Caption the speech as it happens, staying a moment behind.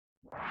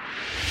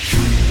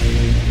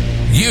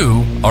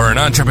You are an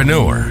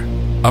entrepreneur,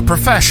 a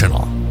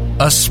professional,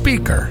 a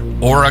speaker,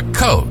 or a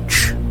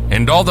coach.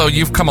 And although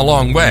you've come a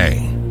long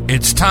way,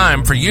 it's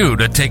time for you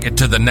to take it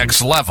to the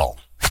next level.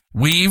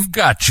 We've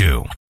got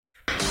you.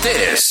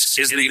 This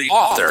is the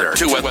Author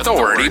to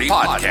Authority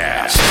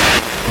podcast.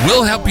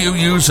 We'll help you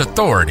use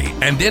authority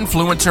and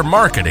influencer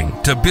marketing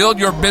to build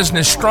your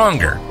business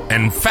stronger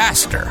and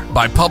faster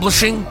by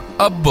publishing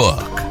a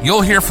book.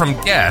 You'll hear from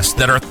guests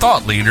that are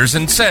thought leaders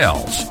in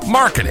sales,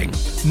 marketing,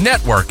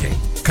 networking,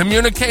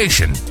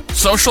 communication,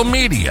 social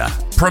media,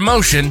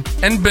 promotion,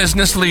 and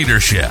business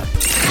leadership.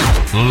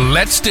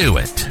 Let's do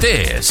it.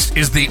 This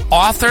is the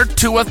Author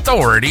to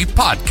Authority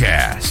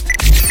podcast.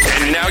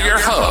 And now your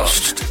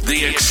host,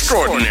 the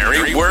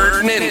extraordinary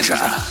word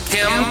ninja,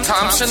 Kim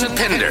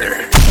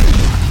Thompson-Pinder.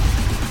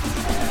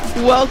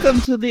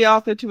 Welcome to the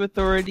Author to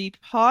Authority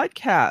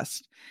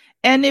podcast.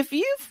 And if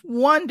you've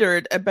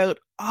wondered about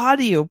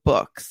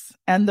audiobooks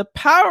and the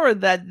power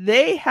that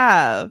they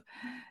have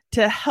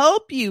to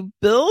help you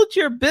build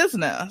your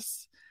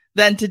business,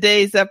 then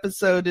today's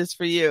episode is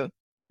for you.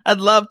 I'd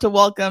love to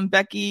welcome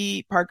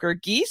Becky Parker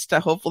Geist.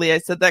 Hopefully I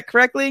said that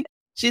correctly.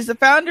 She's the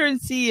founder and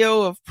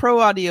CEO of Pro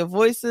Audio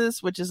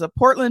Voices, which is a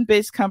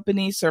Portland-based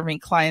company serving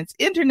clients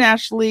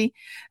internationally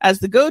as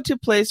the go-to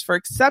place for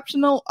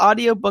exceptional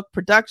audiobook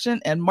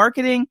production and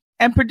marketing,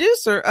 and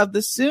producer of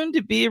the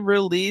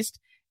soon-to-be-released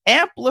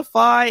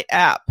Amplify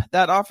app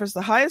that offers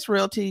the highest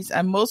royalties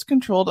and most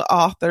controlled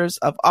authors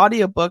of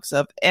audiobooks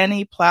of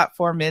any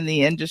platform in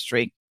the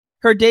industry.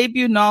 Her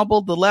debut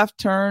novel, The Left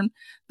Turn,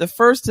 the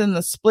first in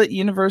the Split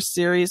Universe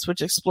series,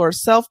 which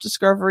explores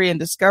self-discovery and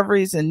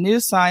discoveries in new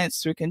science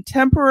through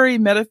contemporary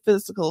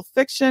metaphysical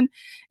fiction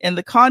in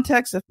the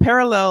context of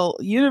parallel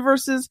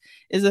universes,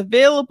 is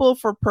available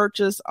for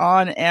purchase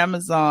on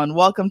Amazon.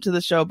 Welcome to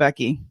the show,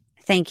 Becky.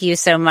 Thank you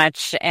so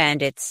much.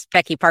 And it's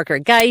Becky Parker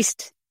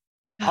Geist.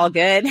 All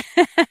good.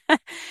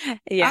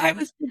 Yeah. I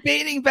was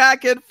debating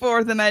back and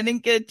forth and I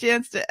didn't get a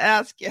chance to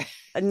ask you.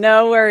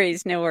 No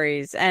worries.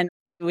 And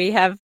we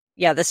have,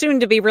 the soon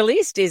to be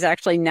released is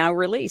actually now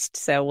released.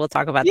 So we'll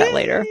talk about that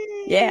later.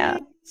 Yeah.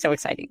 So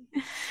exciting.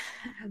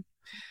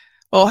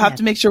 We'll have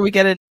to make sure we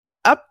get an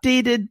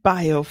updated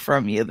bio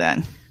from you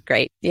then.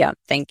 Great. Yeah.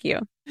 Thank you.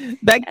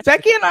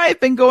 Becky and I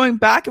have been going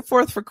back and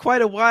forth for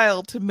quite a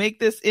while to make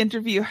this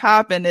interview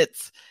happen.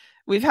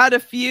 We've had a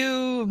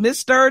few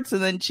misstarts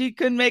and then she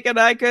couldn't make it.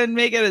 I couldn't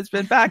make it. It's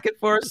been back and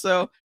forth.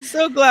 So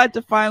glad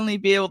to finally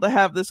be able to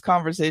have this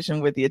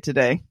conversation with you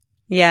today.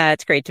 Yeah,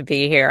 it's great to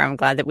be here. I'm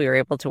glad that we were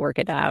able to work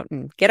it out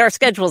and get our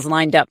schedules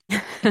lined up.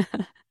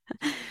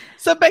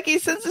 So Becky,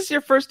 since this is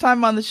your first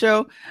time on the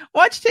show,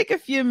 why don't you take a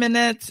few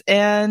minutes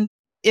and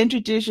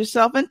introduce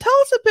yourself and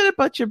tell us a bit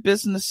about your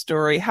business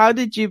story. How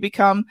did you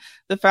become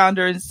the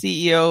founder and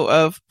CEO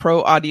of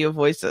Pro Audio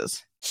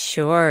Voices?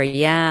 Sure.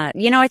 Yeah.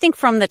 I think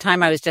from the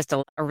time I was just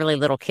a really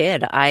little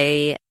kid,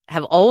 I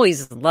have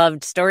always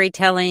loved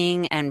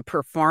storytelling and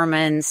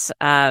performance.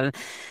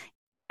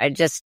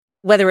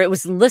 Whether it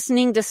was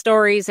listening to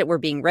stories that were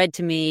being read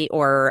to me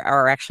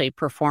or actually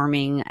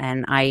performing.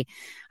 And I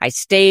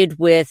stayed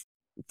with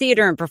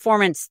theater and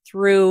performance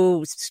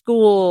through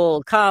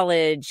school,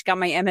 college, got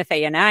my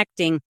MFA in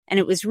acting. And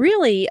it was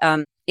really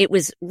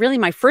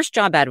my first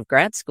job out of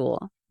grad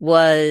school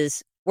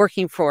was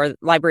working for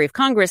Library of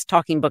Congress,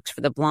 talking books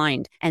for the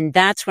blind. And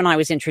that's when I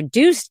was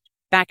introduced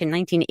back in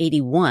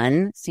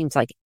 1981, seems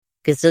like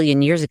a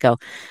gazillion years ago,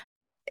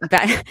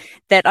 that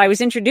I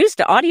was introduced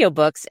to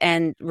audiobooks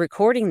and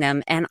recording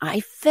them. And I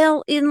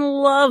fell in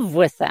love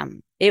with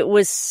them. It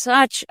was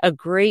such a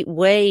great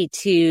way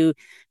to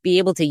be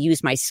able to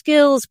use my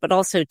skills, but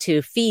also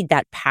to feed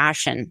that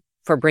passion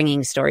for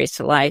bringing stories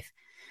to life.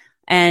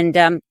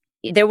 And,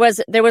 there was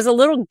a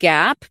little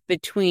gap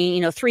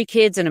between, 3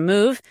 kids and a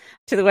move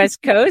to the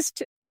West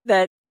Coast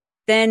that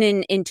then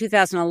in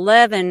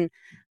 2011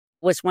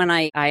 was when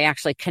I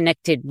actually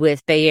connected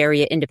with Bay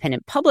Area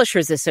Independent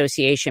Publishers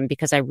Association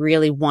because I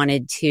really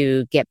wanted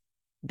to get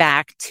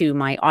back to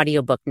my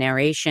audiobook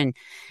narration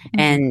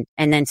and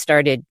then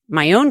started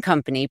my own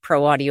company,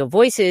 Pro Audio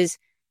Voices,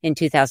 in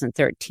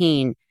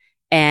 2013.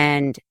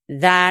 And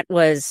that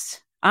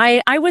was,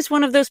 I was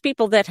one of those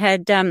people that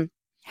had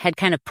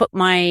kind of put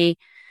my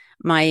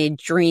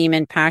dream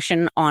and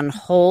passion on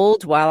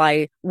hold while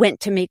I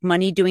went to make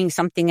money doing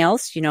something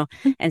else,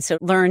 and so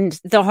learned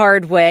the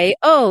hard way.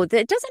 Oh,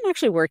 that doesn't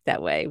actually work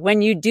that way.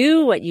 When you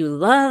do what you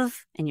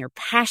love and you're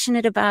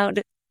passionate about,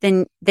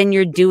 then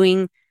you're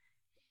doing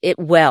it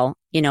well,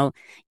 you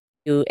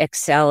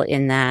excel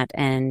in that.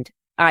 And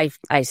I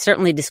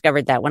certainly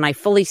discovered that when I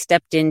fully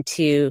stepped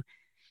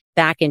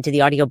back into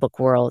the audiobook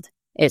world.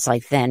 It's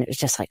like, then it was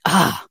just like,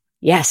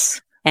 yes.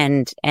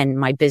 And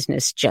my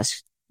business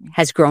just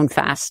has grown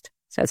fast.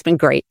 So it's been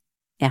great.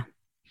 Yeah.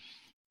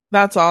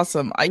 That's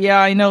awesome. Yeah,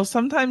 I know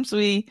sometimes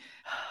we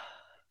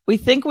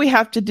think we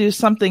have to do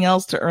something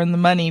else to earn the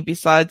money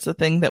besides the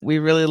thing that we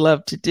really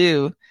love to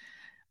do.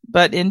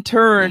 But in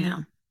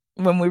turn,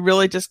 when we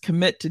really just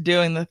commit to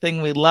doing the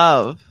thing we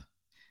love,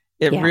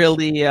 it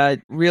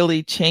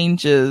really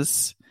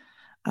changes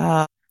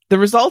the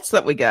results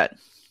that we get.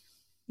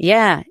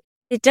 Yeah,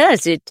 it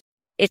does.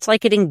 It's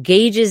like it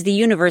engages the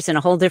universe in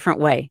a whole different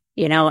way,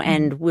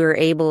 and we're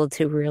able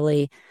to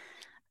really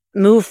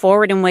move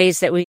forward in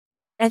ways that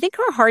I think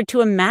are hard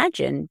to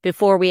imagine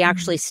before we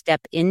actually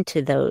step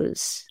into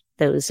those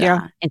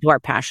into our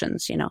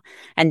passions,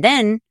 and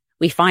then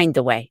we find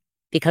the way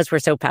because we're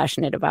so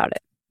passionate about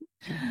it.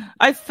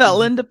 I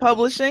fell into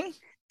publishing.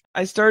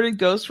 I started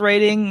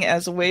ghostwriting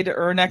as a way to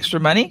earn extra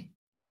money.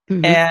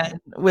 And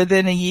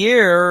within a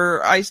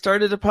year, I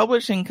started a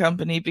publishing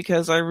company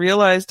because I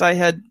realized I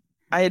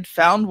had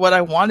found what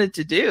I wanted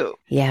to do.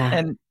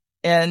 Yeah.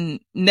 And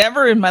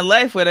never in my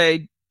life would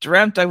I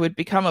dreamt I would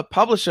become a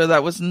publisher.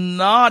 That was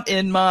not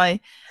in my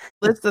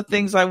list of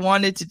things I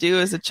wanted to do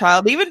as a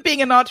child. Even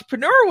being an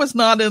entrepreneur was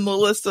not in the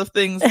list of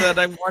things that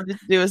I wanted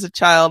to do as a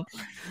child.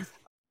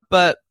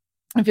 But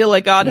I feel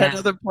like God had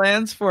other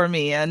plans for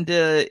me, and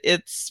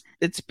it's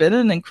been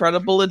an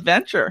incredible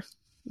adventure.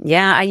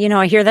 Yeah,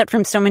 I hear that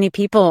from so many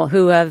people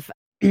who have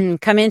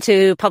come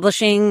into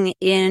publishing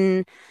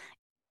in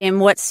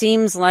what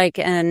seems like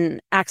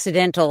an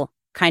accidental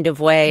kind of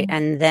way,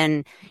 and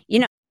then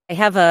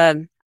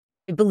I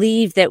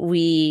believe that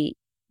we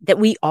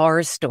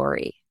are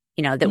story.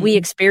 That we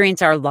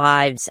experience our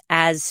lives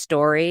as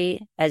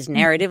story, as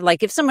narrative.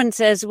 Like if someone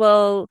says,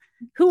 "Well,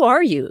 who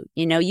are you?"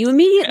 You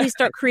immediately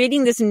start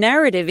creating this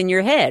narrative in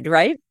your head,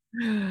 right?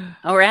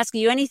 Or ask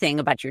you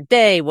anything about your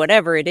day,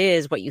 whatever it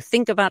is, what you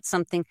think about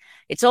something.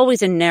 It's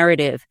always a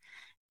narrative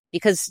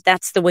because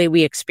that's the way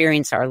we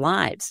experience our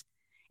lives.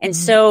 And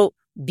so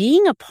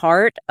being a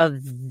part of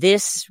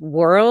this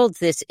world,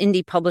 this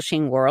indie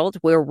publishing world,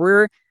 where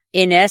we're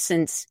in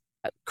essence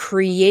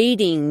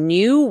creating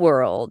new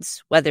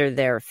worlds, whether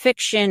they're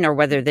fiction or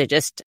whether they're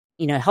just,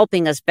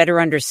 helping us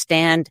better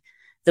understand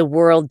the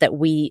world that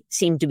we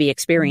seem to be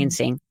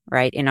experiencing,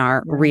 right, in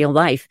our real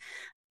life,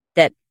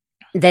 that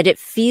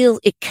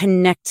it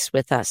connects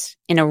with us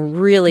in a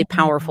really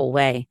powerful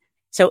way.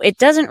 So it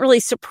doesn't really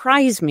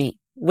surprise me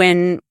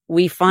when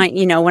we find,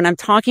 when I'm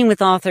talking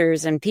with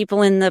authors and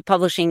people in the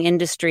publishing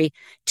industry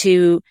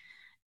to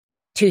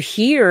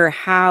hear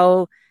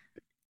how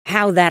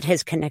that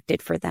has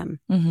connected for them.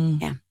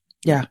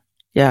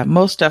 Yeah,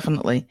 most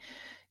definitely.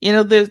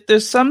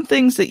 There's some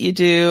things that you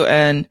do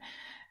and,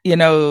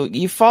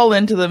 you fall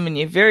into them and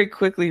you very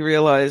quickly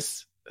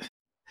realize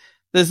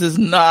this is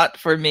not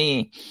for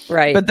me.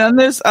 Right. But then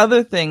there's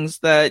other things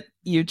that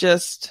you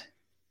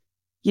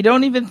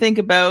don't even think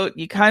about.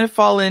 You kind of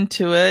fall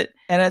into it.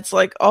 And it's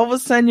like all of a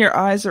sudden your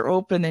eyes are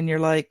open and you're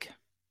like,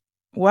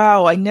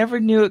 wow, I never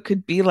knew it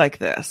could be like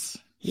this.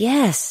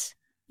 Yes.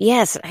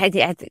 I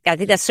think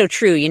that's so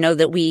true.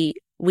 That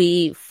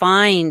we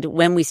find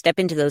when we step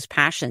into those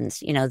passions,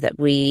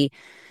 that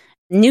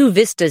new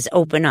vistas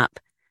open up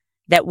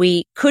that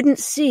we couldn't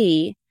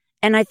see.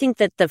 And I think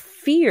that the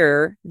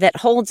fear that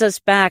holds us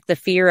back, the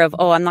fear of,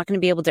 I'm not going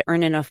to be able to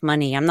earn enough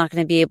money. I'm not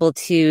going to be able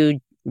to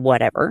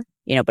whatever,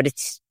 but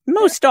it's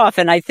most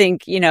often, I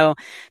think,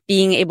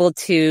 being able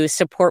to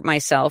support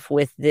myself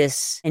with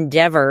this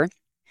endeavor.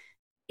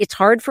 It's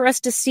hard for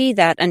us to see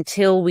that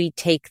until we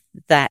take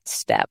that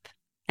step.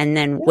 And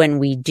then when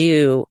we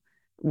do,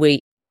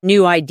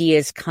 new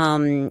ideas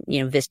come,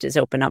 vistas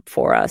open up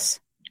for us.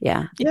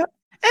 Yeah. Yeah.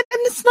 And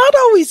it's not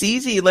always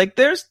easy. Like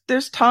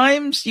there's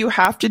times you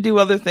have to do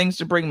other things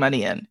to bring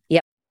money in.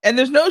 Yep. And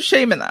there's no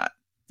shame in that.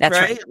 That's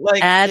right.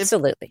 Like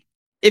absolutely.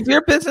 If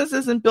your business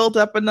isn't built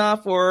up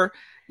enough, or,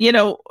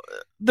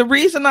 the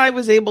reason I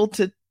was able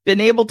to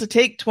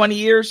take 20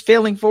 years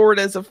failing forward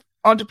as an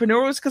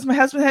entrepreneur was because my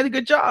husband had a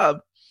good job.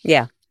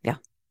 Yeah.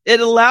 It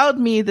allowed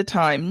me the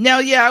time. Now,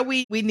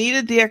 we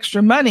needed the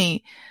extra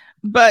money,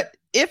 but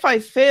if I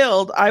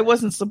failed, I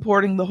wasn't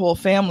supporting the whole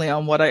family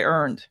on what I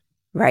earned.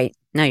 Right.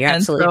 No, you're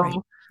absolutely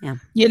right.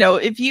 Yeah.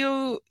 If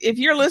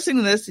you're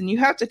listening to this and you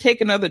have to take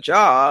another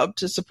job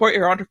to support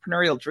your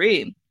entrepreneurial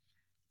dream,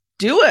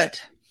 do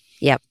it.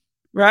 Yep.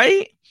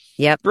 Right?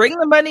 Yep. Bring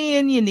the money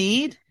in you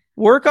need,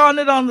 work on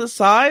it on the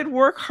side,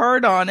 work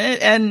hard on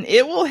it. And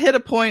it will hit a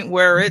point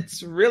where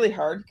it's really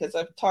hard, because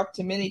I've talked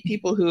to many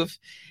people who've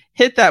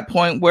hit that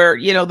point where,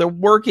 they're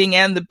working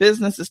and the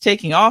business is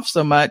taking off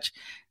so much.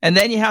 And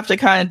then you have to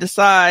kind of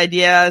decide,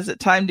 is it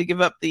time to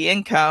give up the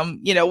income,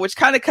 which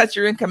kind of cuts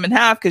your income in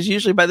half, because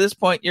usually by this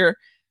point you're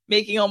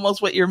making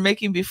almost what you're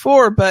making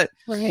before. But,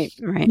 right.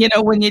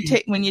 When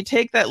you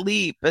take that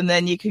leap and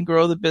then you can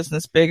grow the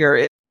business bigger,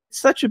 it's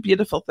such a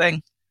beautiful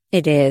thing.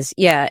 It is.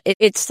 Yeah.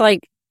 It's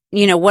like,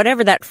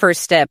 whatever that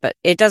first step,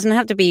 it doesn't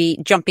have to be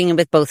jumping in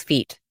with both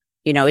feet.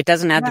 It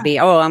doesn't have to be,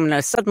 I'm going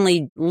to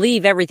suddenly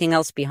leave everything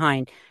else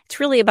behind. It's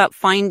really about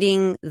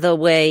finding the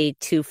way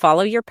to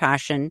follow your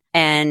passion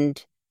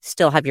and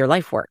still have your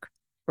life work,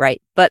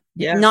 right? But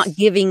not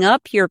giving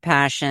up your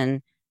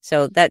passion.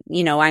 So that,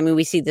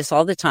 we see this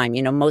all the time.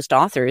 Most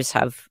authors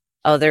have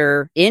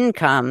other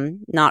income,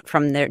 not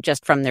from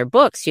just from their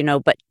books,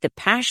 but the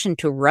passion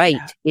to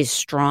write is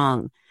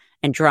strong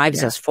and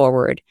drives us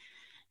forward.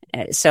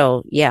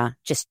 So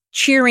just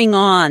cheering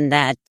on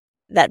that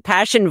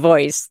passion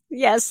voice.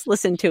 Yes,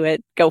 listen to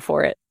it. Go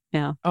for it.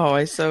 Yeah. Oh,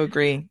 I so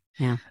agree.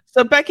 Yeah.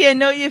 So, Becky, I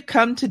know you've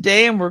come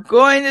today and we're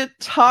going to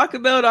talk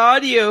about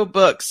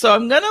audiobooks. So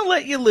I'm going to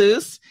let you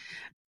loose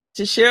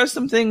to share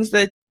some things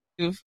that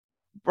you've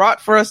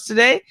brought for us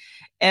today.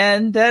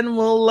 And then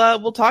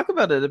we'll talk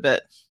about it a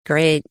bit.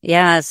 Great.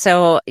 Yeah.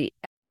 So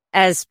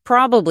as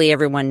probably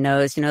everyone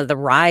knows, the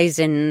rise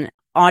in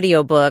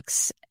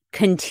audiobooks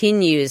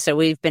continues. So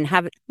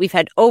we've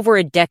had over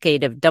a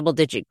decade of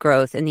double-digit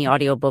growth in the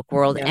audiobook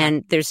world,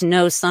 and there's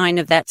no sign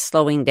of that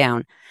slowing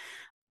down.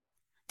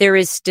 There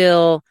is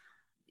still,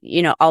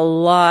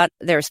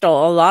 there's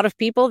still a lot of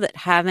people that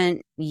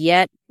haven't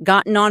yet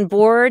gotten on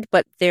board,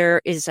 but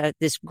there is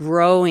this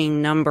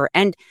growing number.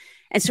 And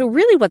so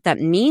really what that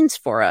means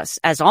for us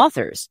as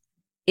authors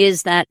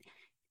is that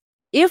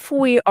if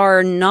we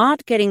are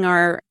not getting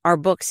our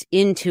books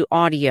into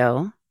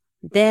audio,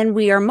 then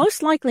we are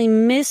most likely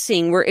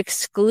we're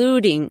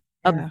excluding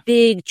a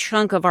big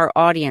chunk of our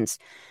audience,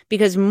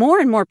 because more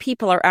and more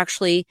people are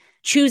actually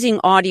choosing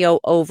audio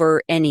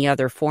over any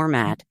other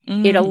format.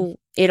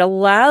 It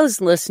allows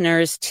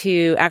listeners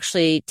to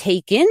actually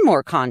take in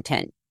more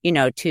content,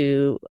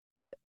 to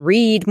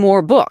read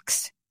more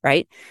books,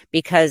 right?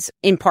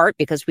 In part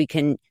because we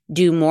can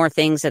do more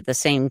things at the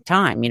same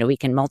time. We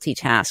can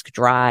multitask,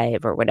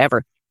 drive, or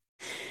whatever.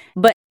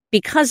 But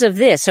because of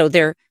this, so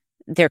they're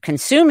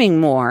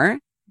consuming more,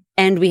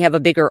 and we have a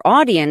bigger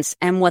audience.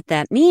 And what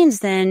that means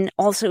then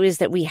also is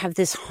that we have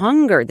this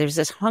hunger. There's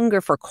this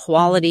hunger for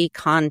quality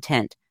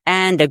content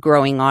and a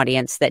growing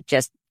audience that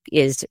just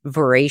is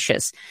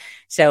voracious.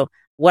 So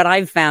what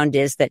I've found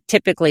is that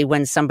typically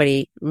when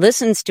somebody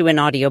listens to an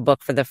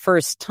audiobook for the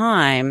first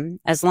time,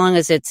 as long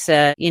as it's,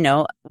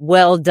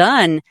 well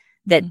done,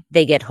 that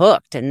they get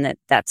hooked, and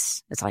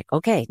it's like,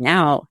 okay,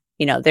 now,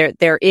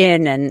 they're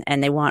in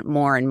and they want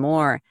more and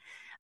more.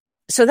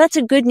 So that's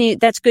good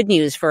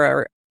news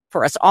for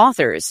us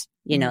authors,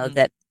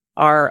 that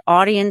our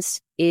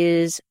audience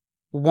is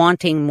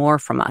wanting more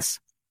from us.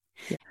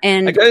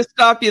 And I gotta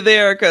stop you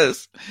there,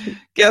 because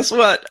guess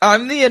what?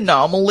 I'm the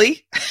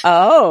anomaly.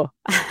 Oh.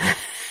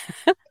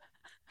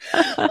 I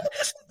listen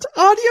to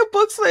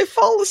audiobooks and I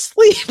fall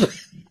asleep.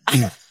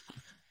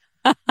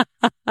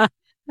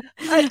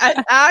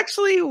 I'm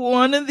actually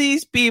one of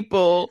these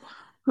people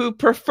who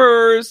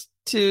prefers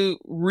to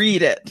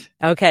read it.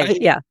 Okay.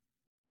 Right? Yeah.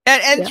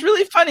 And it's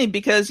really funny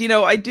because,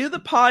 I do the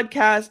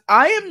podcast.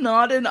 I am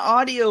not an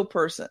audio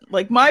person.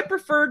 Like, my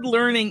preferred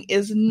learning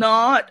is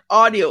not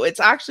audio. It's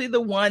actually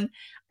the one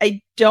I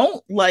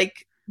don't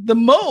like the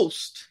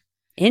most.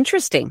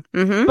 Interesting.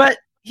 Mm-hmm. But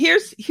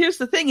here's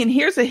the thing, and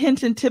here's a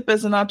hint and tip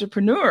as an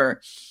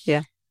entrepreneur.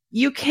 Yeah.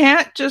 You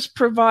can't just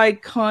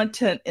provide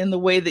content in the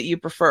way that you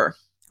prefer.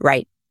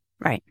 Right.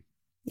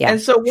 Yeah.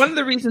 And so one of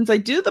the reasons I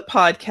do the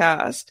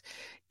podcast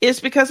is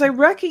because I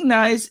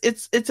recognize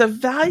it's a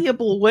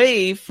valuable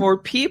way for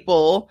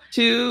people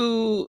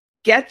to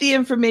get the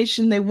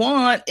information they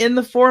want in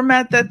the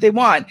format that they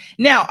want.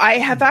 Now, I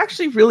have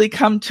actually really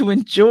come to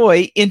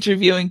enjoy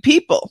interviewing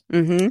people.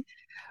 Mm-hmm.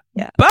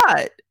 Yeah.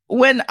 But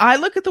when I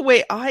look at the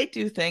way I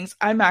do things,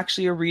 I'm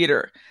actually a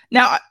reader.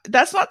 Now,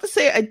 that's not to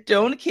say I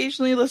don't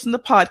occasionally listen to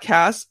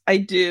podcasts. I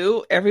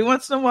do. Every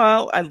once in a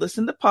while, I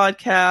listen to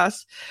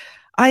podcasts.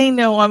 I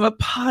know I'm a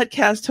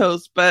podcast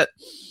host, but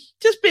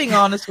just being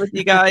honest with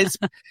you guys.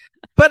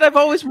 But I've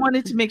always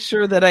wanted to make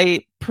sure that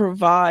I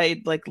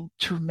provide like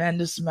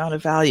tremendous amount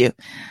of value.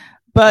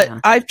 But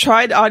I've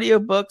tried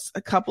audiobooks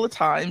a couple of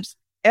times,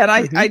 and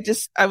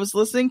I was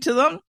listening to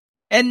them.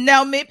 And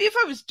now maybe if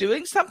I was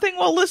doing something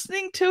while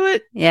listening to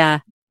it,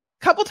 a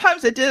couple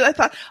times I did, I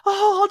thought,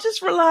 I'll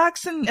just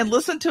relax and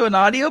listen to an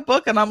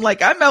audiobook. And I'm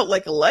like, I'm out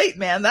like a light,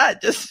 man.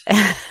 That just,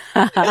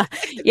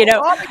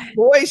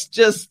 voice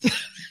just.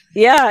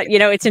 Yeah.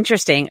 It's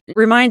interesting. It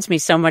reminds me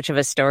so much of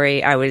a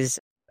story. I was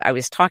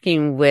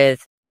talking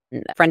with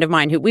a friend of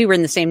mine who we were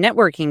in the same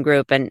networking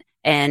group, and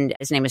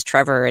his name is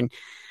Trevor. And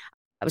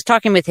I was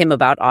talking with him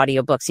about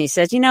audiobooks. He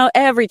says,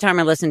 every time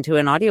I listen to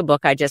an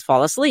audiobook, I just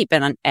fall asleep,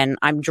 and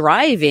I'm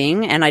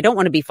driving, and I don't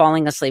want to be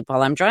falling asleep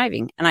while I'm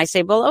driving. And I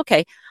say, well,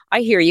 okay,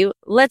 I hear you.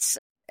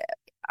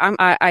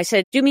 I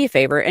said, do me a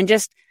favor and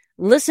just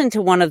listen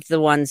to one of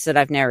the ones that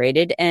I've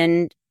narrated,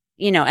 and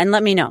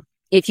let me know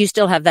if you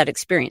still have that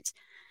experience.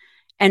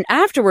 And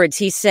afterwards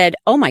he said,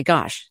 oh my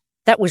gosh,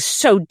 that was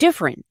so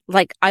different.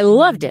 Like, I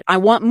loved it. I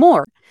want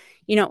more,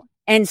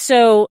 and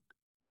so,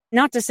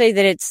 not to say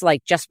that it's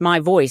like just my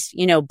voice,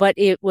 but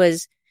it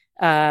was,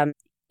 it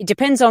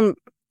depends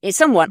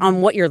somewhat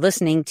on what you're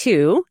listening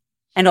to,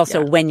 and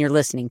also when you're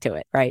listening to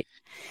it. Right.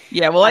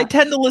 Yeah. Well, I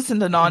tend to listen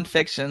to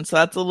nonfiction, so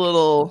that's a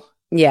little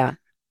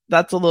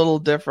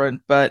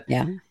different, but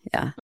yeah.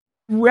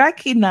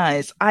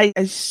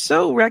 I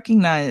so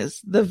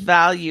recognize the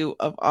value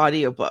of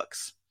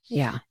audiobooks.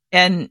 Yeah.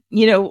 And,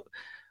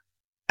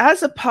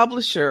 as a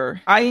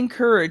publisher, I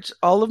encourage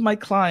all of my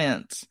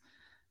clients,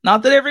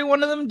 not that every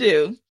one of them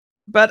do,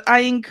 but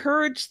I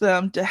encourage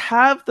them to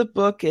have the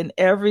book in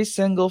every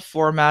single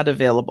format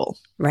available.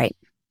 Right.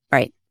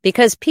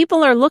 Because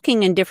people are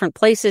looking in different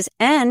places.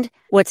 And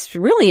what's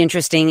really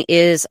interesting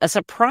is a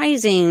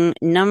surprising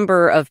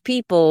number of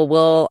people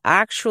will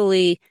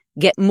actually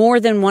get more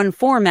than one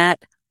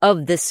format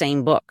of the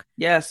same book.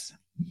 Yes.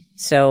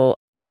 So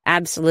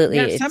absolutely.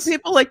 Yeah, some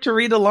people like to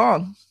read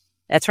along.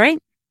 That's right.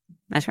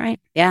 That's right.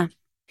 Yeah.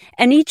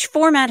 And each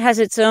format has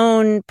its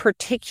own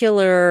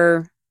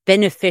particular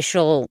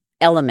beneficial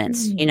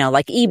elements,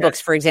 like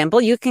ebooks, for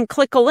example, you can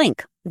click a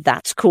link.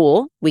 That's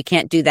cool. We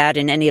can't do that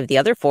in any of the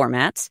other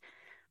formats.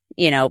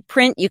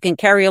 Print, you can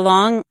carry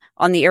along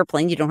on the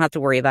airplane. You don't have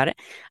to worry about it.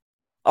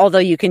 Although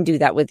you can do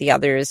that with the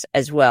others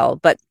as well.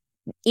 But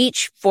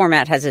each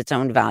format has its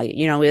own value.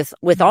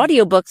 With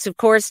audiobooks, of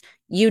course,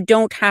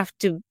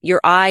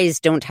 your eyes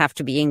don't have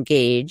to be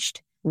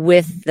engaged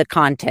with the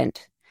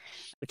content,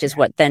 which is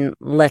what then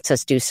lets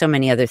us do so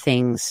many other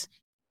things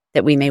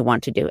that we may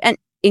want to do, and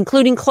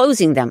including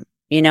closing them.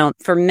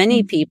 For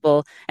many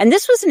people, and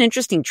this was an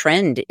interesting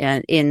trend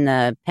in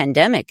the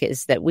pandemic,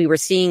 is that we were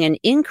seeing an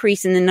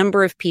increase in the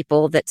number of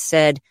people that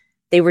said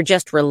they were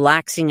just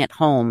relaxing at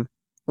home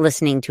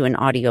listening to an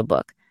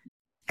audiobook.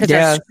 Because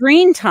our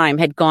screen time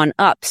had gone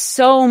up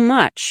so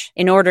much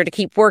in order to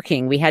keep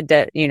working. We had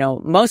to,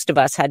 most of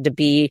us had to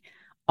be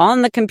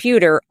on the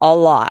computer a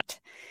lot.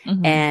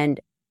 And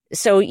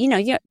so,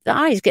 the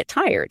eyes get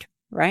tired,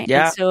 right?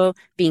 Yeah. And so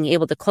being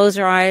able to close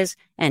our eyes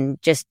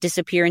and just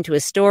disappear into a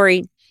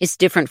story is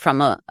different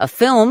from a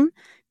film,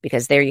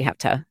 because there you have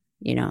to,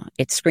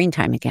 it's screen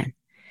time again.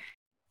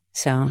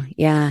 So,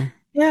 yeah.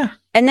 Yeah.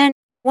 And then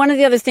one of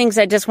the other things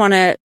I just want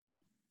to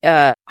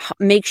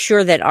make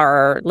sure that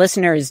our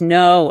listeners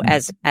know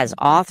as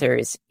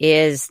authors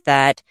is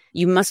that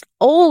you must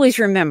always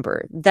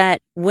remember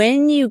that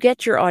when you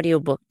get your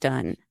audiobook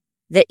done,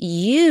 that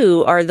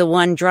you are the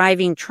one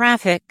driving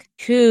traffic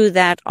to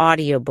that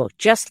audiobook,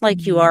 just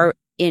like you are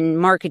in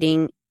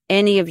marketing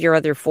any of your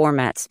other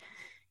formats.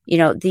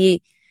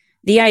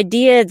 The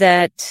idea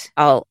that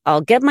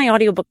I'll get my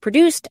audiobook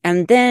produced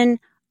and then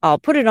I'll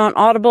put it on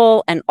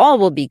Audible and all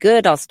will be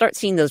good. I'll start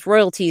seeing those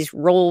royalties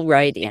roll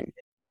right in.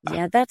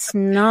 Yeah, that's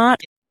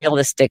not a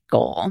realistic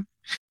goal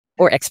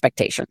or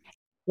expectation.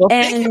 Well,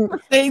 thank you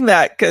for saying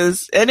that,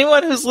 because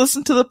anyone who's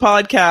listened to the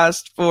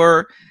podcast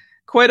for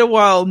quite a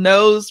while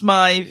knows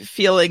my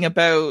feeling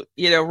about,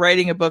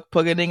 writing a book,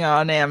 putting it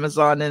on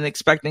Amazon and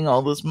expecting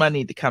all this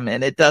money to come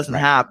in. It doesn't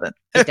happen.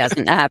 It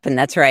doesn't happen.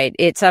 That's right.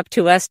 It's up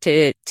to us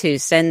to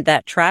send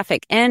that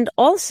traffic. And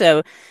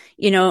also,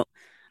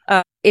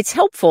 it's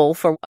helpful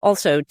for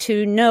also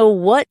to know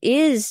what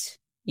is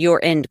your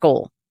end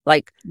goal.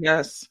 Like,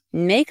 yes,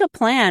 make a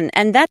plan.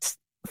 And that's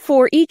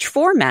for each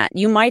format.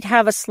 You might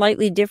have a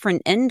slightly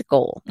different end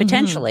goal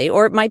potentially,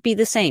 or it might be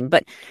the same.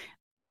 But,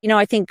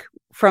 I think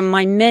from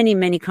my many,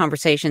 many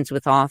conversations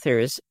with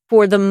authors,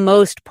 for the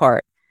most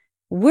part,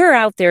 we're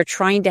out there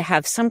trying to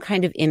have some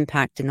kind of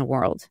impact in the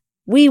world.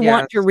 We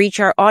want to reach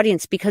our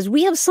audience because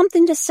we have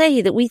something to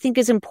say that we think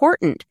is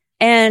important.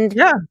 And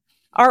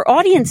our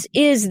audience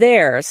is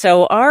there.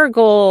 So our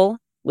goal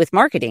with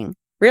marketing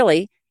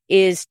really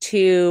is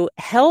to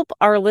help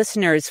our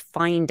listeners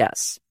find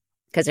us,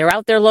 because they're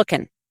out there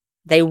looking.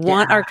 They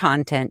want our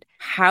content.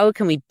 How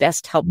can we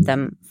best help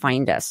them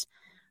find us?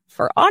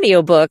 For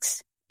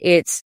audiobooks,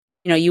 it's,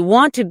 you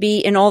want to be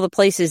in all the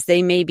places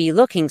they may be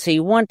looking. So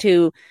you want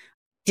to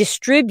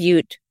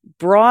distribute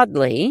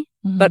broadly,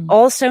 but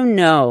also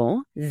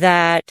know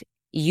that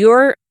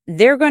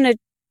they're going to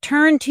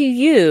turn to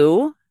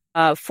you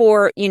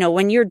for,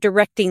 when you're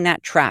directing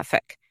that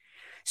traffic.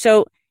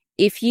 So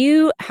if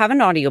you have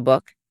an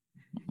audiobook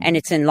and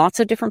it's in lots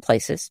of different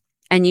places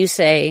and you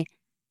say,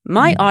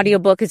 my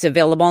audiobook is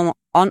available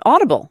on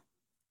Audible.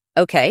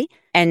 Okay.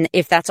 And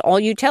if that's all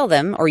you tell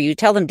them, or you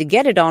tell them to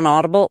get it on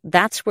Audible,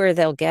 that's where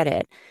they'll get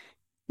it.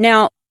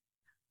 Now,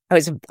 I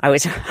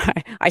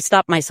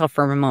stopped myself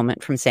for a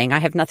moment from saying I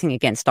have nothing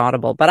against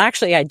Audible, but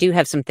actually I do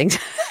have some things,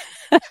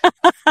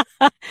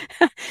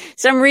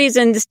 some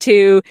reasons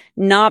to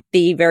not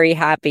be very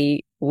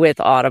happy with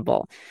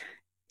Audible.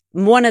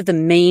 One of the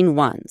main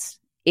ones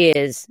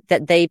is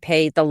that they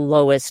pay the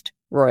lowest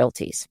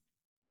royalties.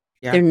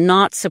 Yeah. They're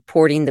not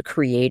supporting the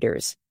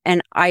creators.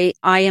 And I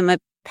am a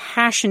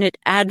passionate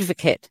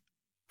advocate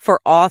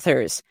for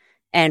authors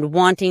and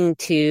wanting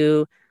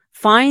to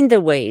find the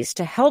ways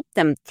to help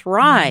them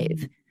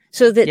thrive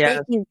so that they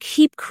can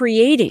keep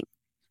creating.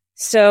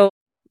 So,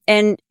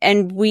 and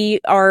we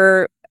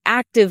are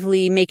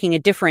actively making a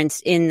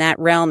difference in that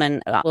realm.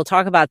 And we'll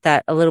talk about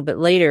that a little bit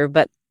later,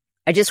 but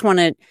I just want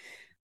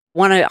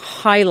to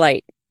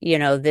highlight,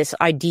 this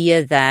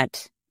idea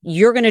that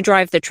you're going to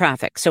drive the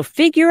traffic. So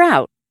figure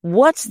out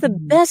what's the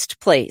best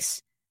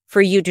place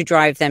for you to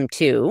drive them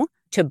to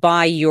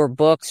buy your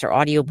books or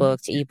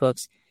audiobooks,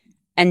 ebooks,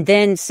 and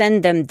then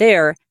send them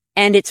there.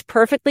 And it's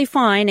perfectly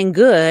fine and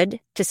good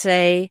to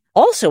say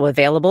also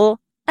available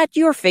at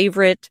your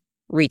favorite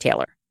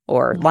retailer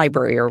or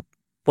library or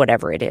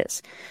whatever it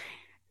is.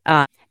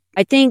 I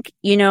think,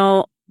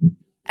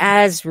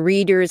 as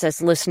readers,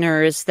 as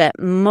listeners, that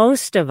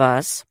most of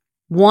us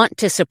want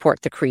to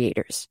support the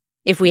creators.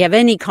 If we have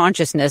any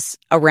consciousness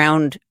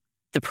around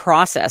the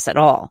process at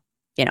all,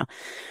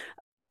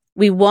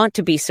 we want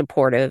to be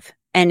supportive.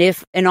 And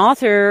if an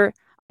author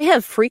I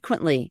have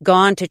frequently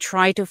gone to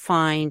try to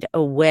find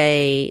a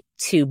way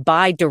to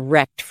buy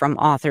direct from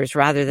authors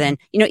rather than,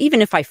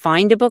 even if I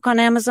find a book on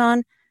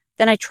Amazon,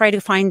 then I try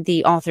to find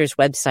the author's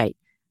website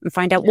and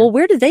find out, well,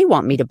 where do they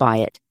want me to buy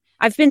it?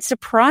 I've been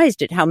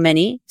surprised at how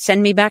many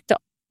send me back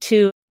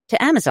to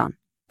Amazon.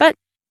 But,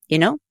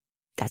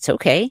 that's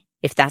okay.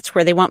 If that's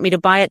where they want me to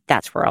buy it,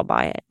 that's where I'll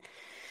buy it.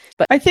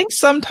 But I think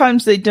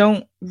sometimes they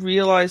don't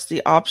realize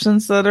the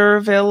options that are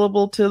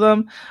available to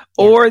them,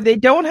 or they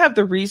don't have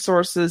the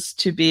resources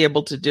to be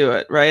able to do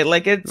it, right?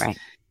 Like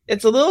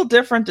it's a little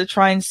different to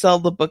try and sell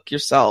the book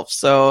yourself.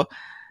 So,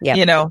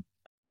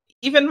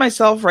 even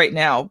myself right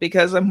now,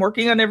 because I'm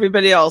working on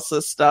everybody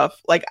else's stuff,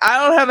 like I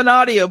don't have an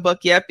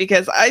audiobook yet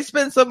because I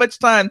spend so much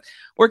time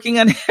working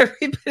on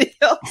everybody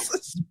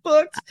else's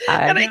books.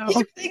 I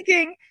keep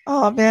thinking,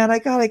 oh man, I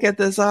gotta get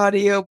this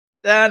audio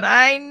done.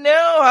 I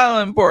know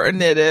how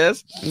important it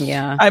is.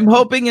 Yeah. I'm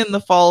hoping in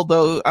the fall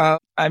though,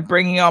 I'm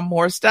bringing on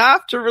more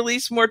staff to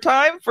release more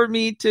time for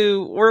me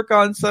to work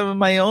on some of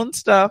my own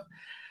stuff.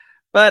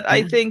 But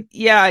I think,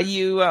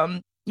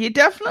 you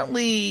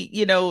definitely,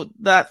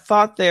 that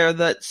thought there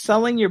that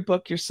selling your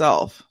book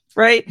yourself,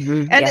 right?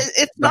 Mm-hmm. And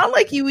it's not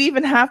like you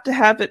even have to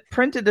have it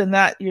printed in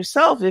that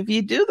yourself. If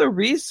you do the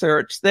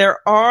research, there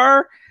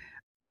are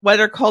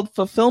what are called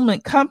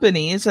fulfillment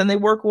companies, and they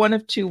work one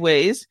of two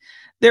ways.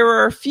 There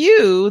are a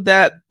few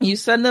that you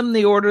send them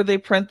the order, they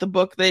print the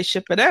book, they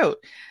ship it out.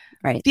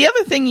 Right. The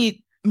other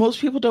thing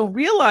most people don't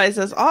realize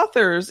as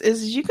authors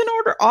is you can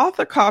order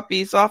author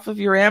copies off of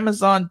your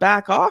Amazon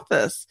back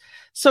office.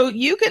 So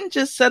you can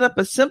just set up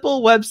a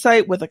simple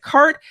website with a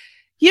cart.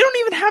 You don't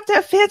even have to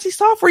have fancy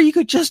software. You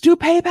could just do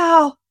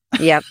PayPal.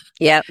 Yep.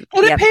 Get a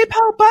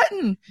PayPal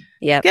button.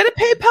 Yep. Get a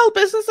PayPal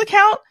business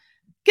account.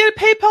 Get a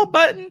PayPal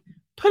button.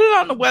 Put it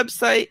on the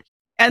website.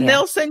 And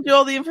they'll send you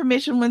all the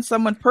information when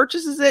someone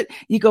purchases it.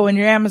 You go in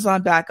your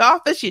Amazon back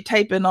office, you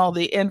type in all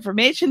the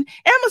information.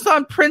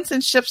 Amazon prints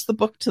and ships the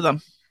book to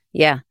them.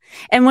 Yeah.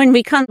 And when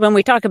we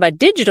talk about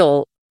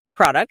digital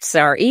products,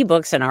 our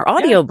ebooks and our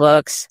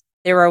audiobooks,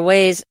 there are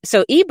ways.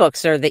 So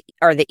ebooks are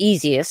the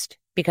easiest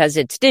because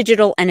it's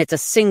digital and it's a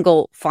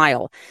single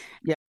file.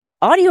 Yeah.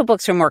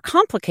 Audiobooks are more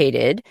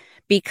complicated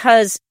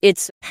because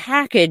it's a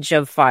package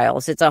of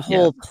files. It's a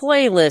whole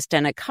playlist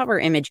and a cover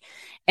image.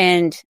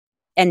 And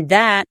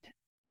that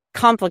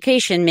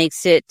complication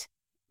makes it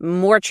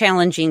more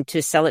challenging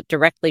to sell it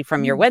directly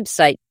from your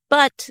website,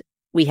 but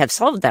we have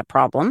solved that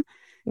problem,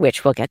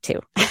 which we'll get to.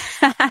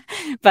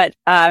 But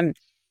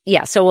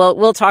so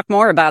we'll talk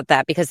more about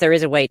that because there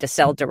is a way to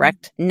sell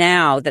direct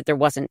now that there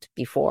wasn't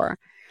before.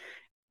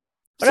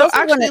 But so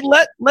actually,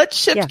 let's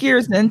shift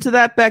gears into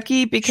that,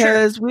 Becky,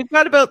 because we've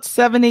got about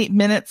 7-8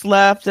 minutes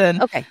left,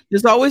 and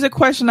there's always a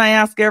question I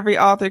ask every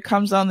author who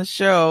comes on the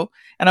show,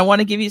 and I want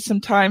to give you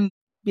some time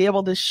be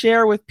able to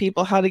share with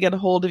people how to get a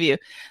hold of you.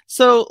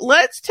 So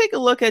let's take a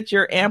look at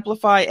your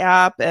Amplify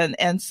app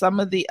and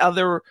some of the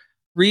other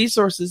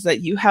resources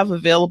that you have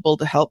available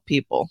to help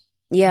people.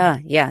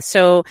 Yeah.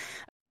 So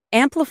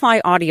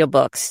Amplify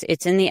Audiobooks,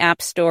 it's in the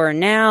App Store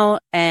now,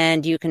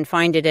 and you can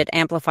find it at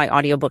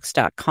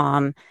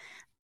amplifyaudiobooks.com.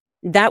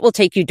 That will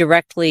take you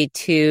directly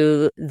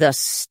to the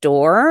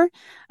store.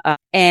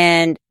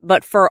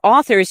 But for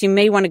authors, you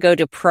may want to go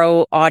to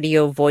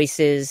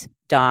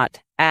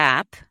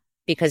proaudiovoices.app,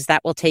 because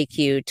that will take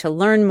you to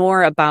learn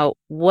more about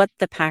what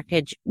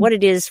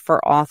it is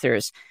for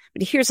authors.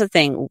 But here's the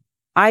thing.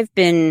 I've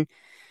been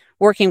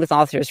working with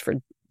authors for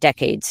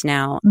decades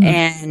now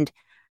and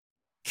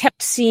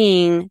kept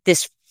seeing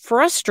this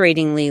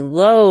frustratingly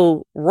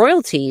low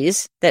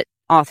royalties that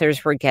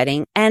authors were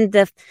getting. And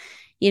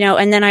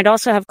and then I'd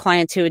also have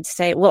clients who would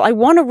say, well, I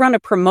want to run a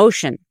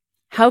promotion.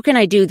 How can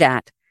I do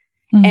that?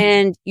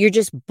 And you're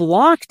just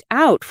blocked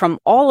out from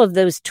all of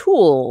those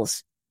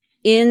tools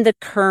in the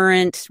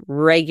current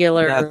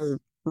regular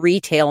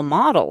retail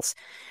models.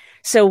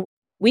 So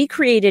we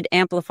created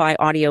Amplify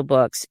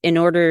Audiobooks in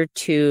order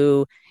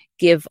to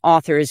give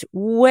authors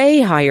way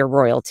higher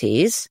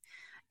royalties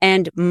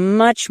and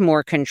much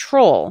more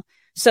control.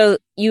 So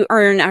you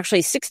earn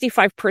actually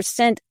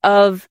 65%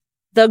 of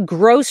the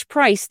gross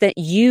price that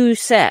you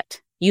set.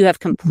 You have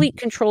complete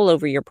control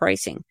over your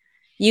pricing.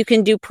 You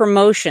can do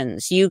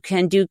promotions. You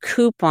can do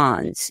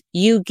coupons.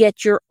 You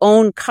get your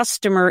own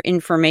customer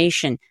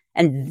information.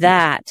 And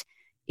that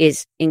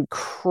is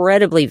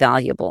incredibly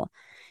valuable.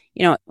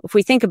 If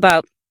we think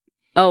about,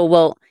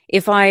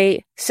 if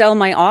I sell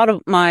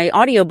my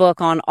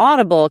audiobook on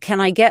Audible, can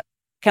I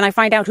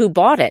find out who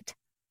bought it?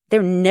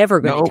 They're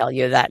never going to tell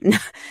you that.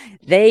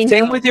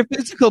 Same with your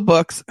physical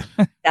books.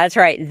 That's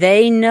right.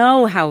 They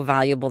know how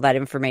valuable that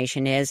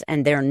information is,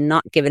 and they're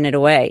not giving it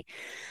away.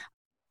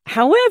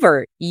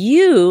 However,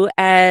 you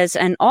as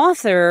an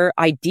author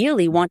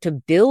ideally want to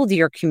build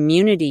your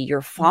community, your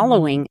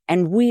following,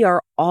 and we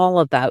are all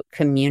about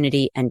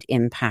community and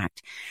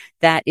impact.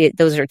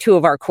 Those are two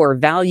of our core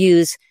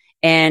values.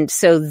 And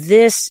so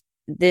this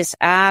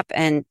app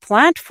and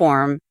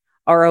platform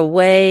are a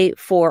way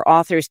for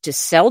authors to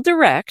sell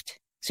direct.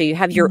 So you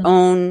have your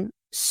own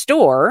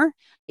store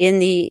in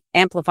the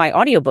Amplify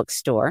Audiobook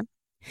store.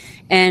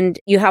 And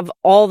you have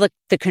all the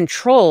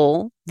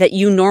control that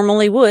you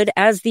normally would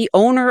as the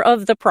owner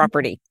of the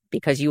property,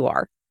 because you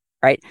are,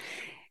 right?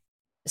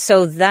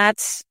 So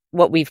that's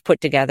what we've put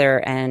together,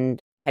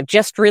 and I've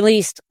just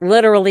released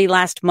literally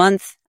last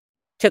month.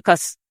 Took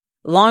us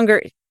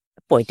longer.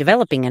 Boy,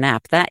 developing an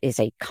app, that is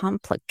a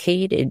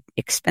complicated,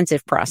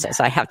 expensive process,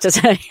 I have to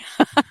say.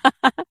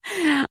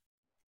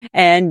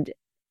 And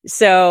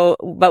so,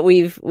 but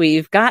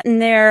we've gotten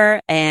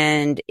there,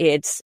 and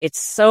it's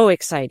so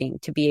exciting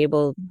to be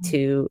able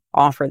to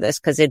offer this,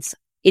 because it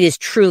is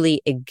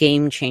truly a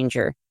game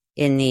changer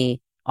in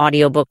the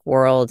audiobook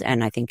world,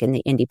 and I think in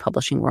the indie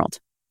publishing world.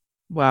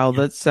 Wow,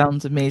 that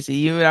sounds amazing.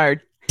 You and I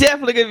are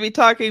definitely going to be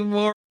talking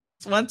more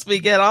once we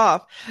get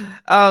off.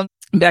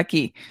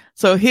 Becky,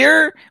 so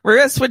here we're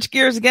going to switch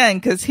gears again,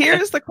 because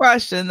here's the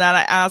question that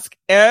I ask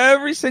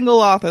every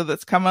single author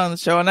that's come on the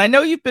show. And I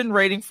know you've been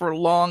writing for a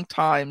long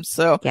time,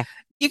 so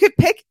you could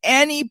pick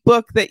any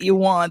book that you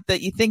want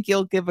that you think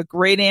you'll give a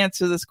great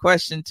answer to this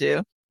question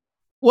to.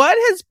 What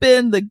has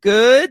been the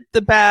good,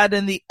 the bad,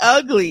 and the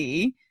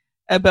ugly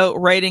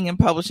about writing and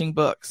publishing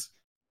books?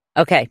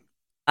 Okay.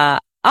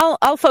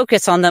 I'll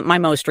focus on my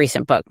most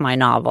recent book, my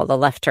novel, The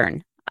Left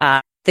Turn.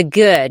 The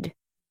good,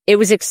 it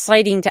was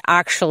exciting to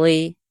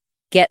actually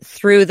get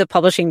through the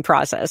publishing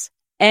process.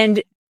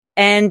 And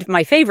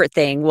my favorite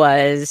thing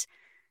was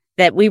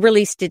that we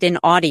released it in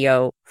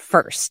audio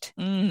first.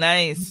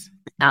 Nice.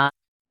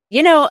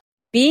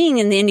 Being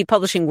in the indie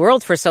publishing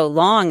world for so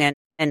long,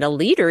 and a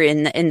leader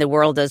in the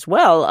world as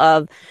well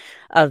of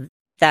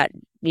that,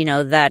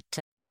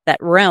 that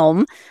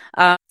realm,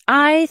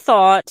 I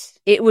thought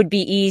it would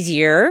be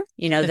easier,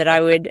 that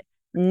I would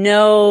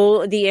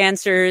know the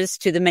answers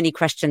to the many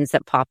questions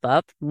that pop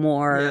up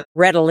more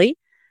readily.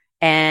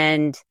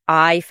 And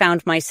I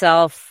found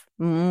myself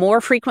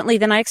more frequently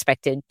than I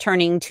expected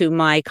turning to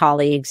my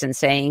colleagues and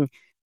saying,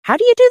 how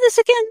do you do this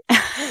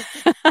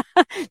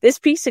again? This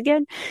piece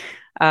again?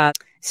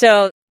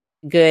 So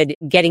good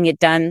getting it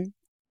done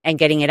and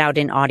getting it out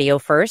in audio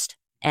first,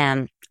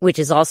 which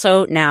is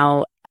also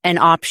now an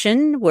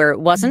option where it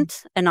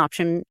wasn't an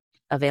option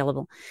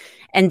available.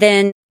 And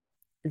then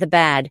the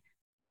bad,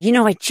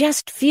 I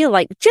just feel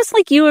like, just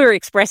like you were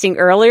expressing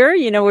earlier,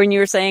 when you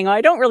were saying,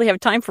 I don't really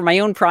have time for my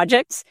own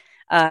projects.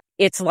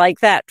 It's like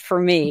that for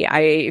me.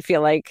 I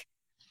feel like,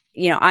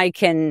 I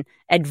can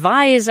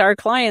advise our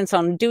clients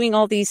on doing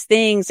all these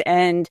things,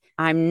 and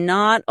I'm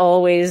not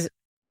always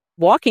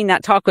walking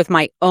that talk with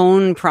my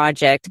own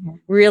project,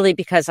 really,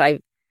 because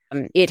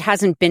it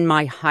hasn't been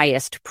my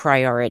highest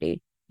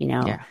priority,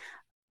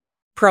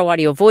 Pro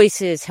Audio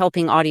Voices,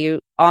 helping audio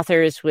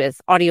authors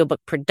with audiobook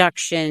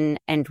production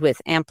and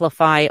with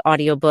Amplify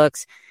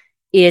audiobooks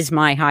is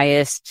my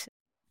highest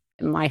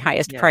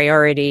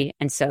priority.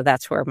 And so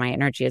that's where my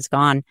energy has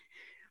gone.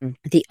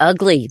 The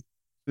ugly,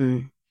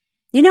 I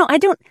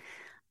don't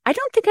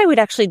think I would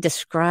actually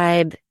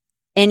describe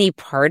any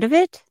part of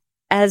it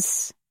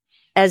as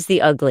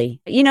the ugly.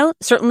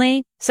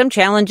 Certainly some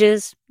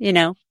challenges,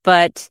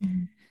 but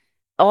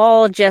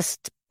all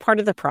just part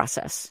of the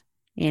process,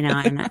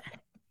 and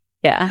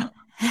yeah.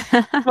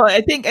 Well,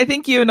 I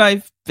think you and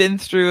I've been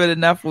through it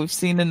enough. We've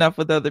seen enough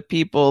with other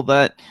people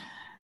that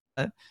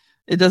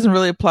it doesn't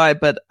really apply.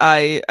 But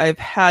I've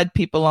had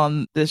people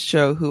on this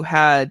show who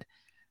had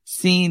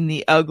seen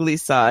the ugly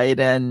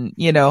side, and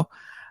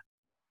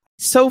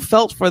so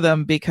felt for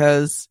them,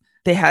 because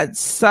they had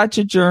such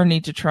a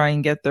journey to try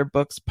and get their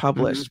books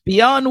published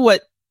beyond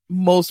what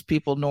most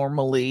people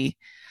normally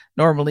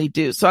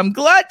do. So I'm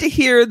glad to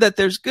hear that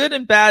there's good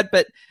and bad,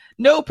 but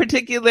no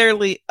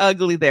particularly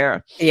ugly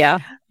there. Yeah.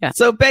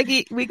 So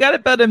Becky, we got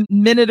about a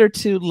minute or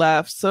two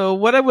left. So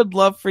what I would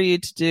love for you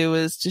to do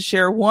is to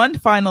share one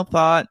final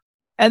thought.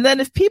 And then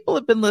if people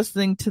have been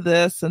listening to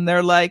this and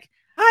they're like,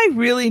 I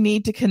really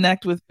need to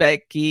connect with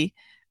Becky,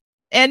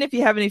 and if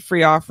you have any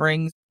free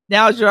offerings,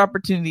 now's your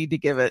opportunity to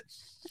give it.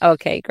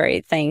 Okay,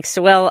 great. Thanks.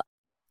 Well,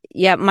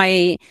 yeah,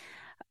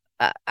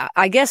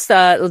 I guess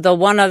the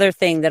one other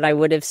thing that I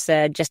would have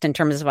said, just in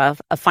terms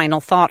of a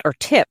final thought or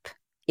tip,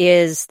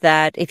 is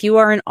that if you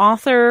are an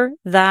author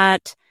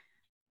that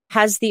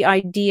has the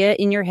idea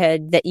in your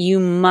head that you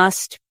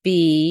must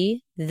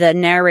be the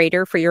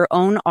narrator for your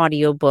own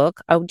audiobook,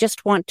 I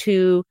just want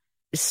to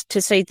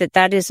say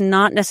that is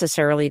not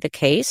necessarily the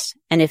case.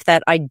 And if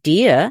that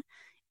idea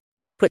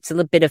puts a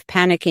little bit of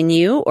panic in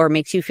you or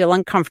makes you feel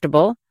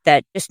uncomfortable,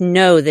 that just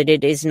know that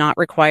it is not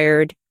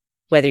required,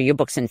 whether your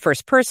book's in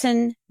first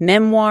person,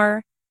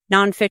 memoir,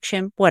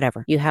 nonfiction,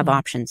 whatever. You have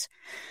options.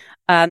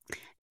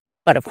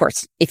 But of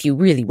course, if you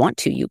really want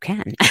to, you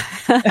can.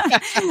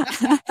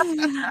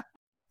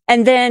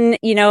 And then,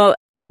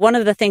 one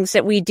of the things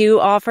that we do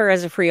offer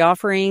as a free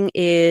offering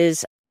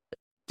is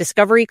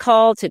discovery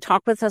call to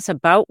talk with us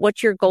about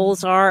what your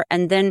goals are.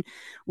 And then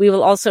we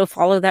will also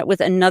follow that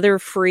with another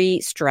free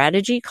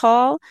strategy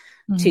call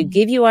to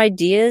give you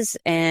ideas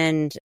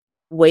and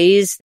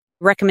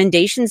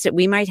recommendations that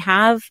we might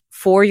have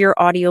for your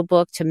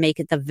audiobook to make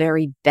it the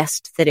very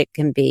best that it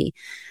can be.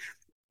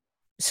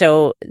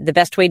 So the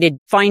best way to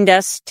find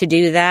us to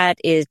do that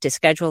is to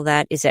schedule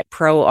that is at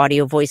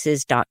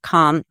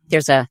proaudiovoices.com.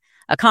 There's a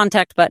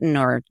contact button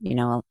or,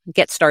 a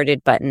get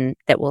started button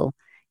that will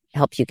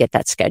help you get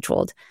that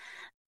scheduled.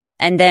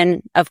 And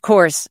then, of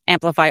course,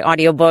 Amplify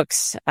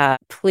Audiobooks.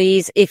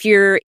 Please, if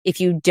you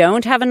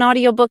don't have an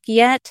audiobook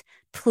yet,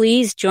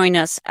 please join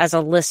us as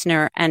a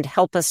listener and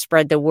help us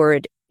spread the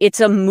word. It's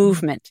a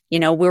movement.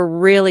 We're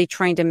really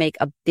trying to make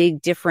a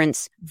big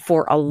difference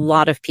for a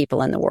lot of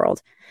people in the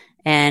world.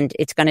 And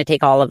it's going to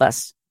take all of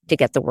us to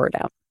get the word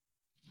out.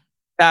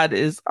 That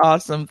is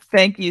awesome.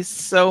 Thank you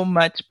so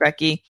much,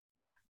 Becky.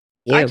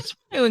 I just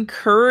want to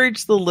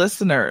encourage the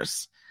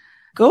listeners.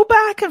 Go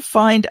back and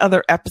find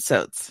other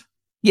episodes.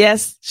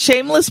 Yes,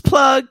 shameless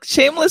plug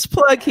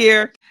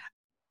here.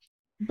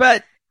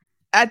 But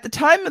at the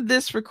time of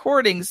this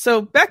recording,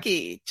 so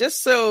Becky,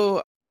 just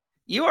so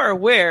you are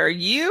aware,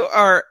 you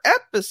are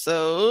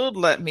episode,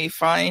 let me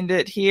find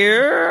it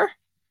here,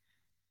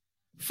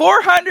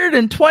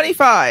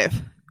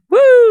 425.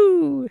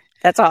 Woo!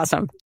 That's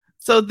awesome.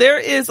 So there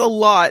is a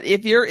lot.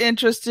 If you're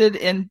interested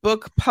in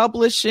book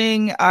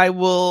publishing, I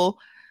will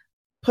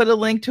put a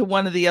link to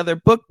one of the other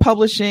book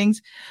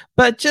publishings,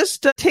 but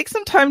just take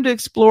some time to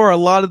explore a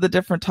lot of the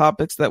different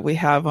topics that we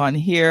have on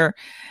here.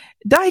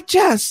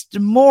 Digest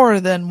more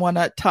than one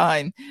at a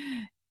time.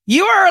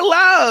 You are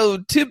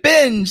allowed to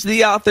binge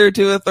the Author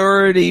to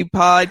Authority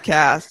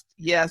podcast.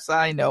 Yes,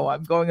 I know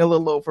I'm going a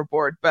little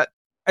overboard, but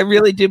I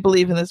really do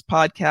believe in this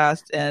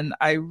podcast, and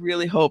I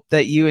really hope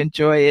that you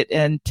enjoy it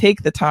and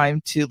take the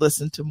time to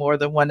listen to more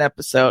than one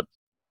episode.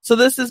 So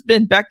this has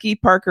been Becky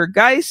Parker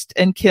Geist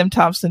and Kim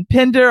Thompson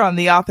Pinder on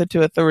the Author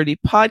to Authority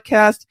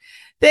podcast.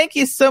 Thank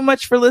you so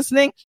much for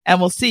listening, and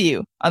we'll see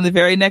you on the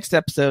very next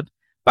episode.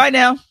 Bye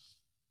now.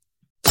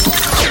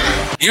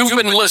 You've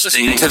been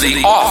listening to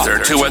the Author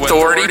to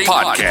Authority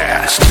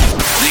podcast.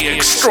 The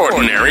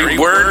extraordinary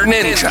word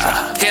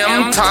ninja,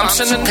 Kim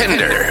Thompson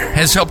Pinder,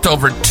 has helped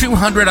over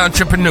 200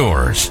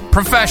 entrepreneurs,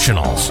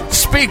 professionals,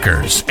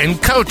 speakers,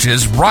 and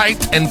coaches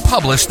write and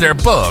publish their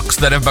books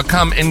that have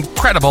become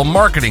incredible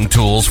marketing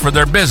tools for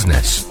their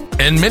business.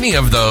 And many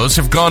of those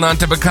have gone on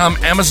to become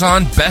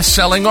Amazon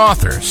best-selling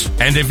authors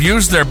and have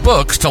used their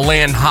books to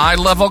land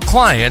high-level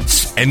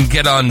clients and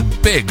get on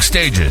big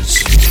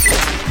stages.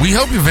 We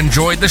hope you've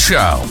enjoyed the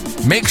show.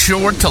 Make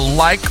sure to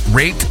like,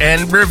 rate,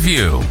 and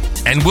review.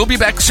 And we'll be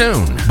back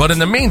soon. But in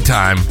the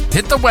meantime,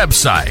 hit the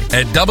website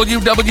at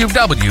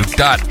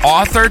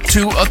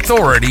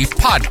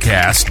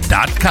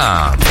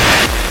www.authortoauthoritypodcast.com.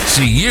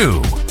 See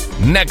you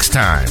next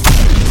time.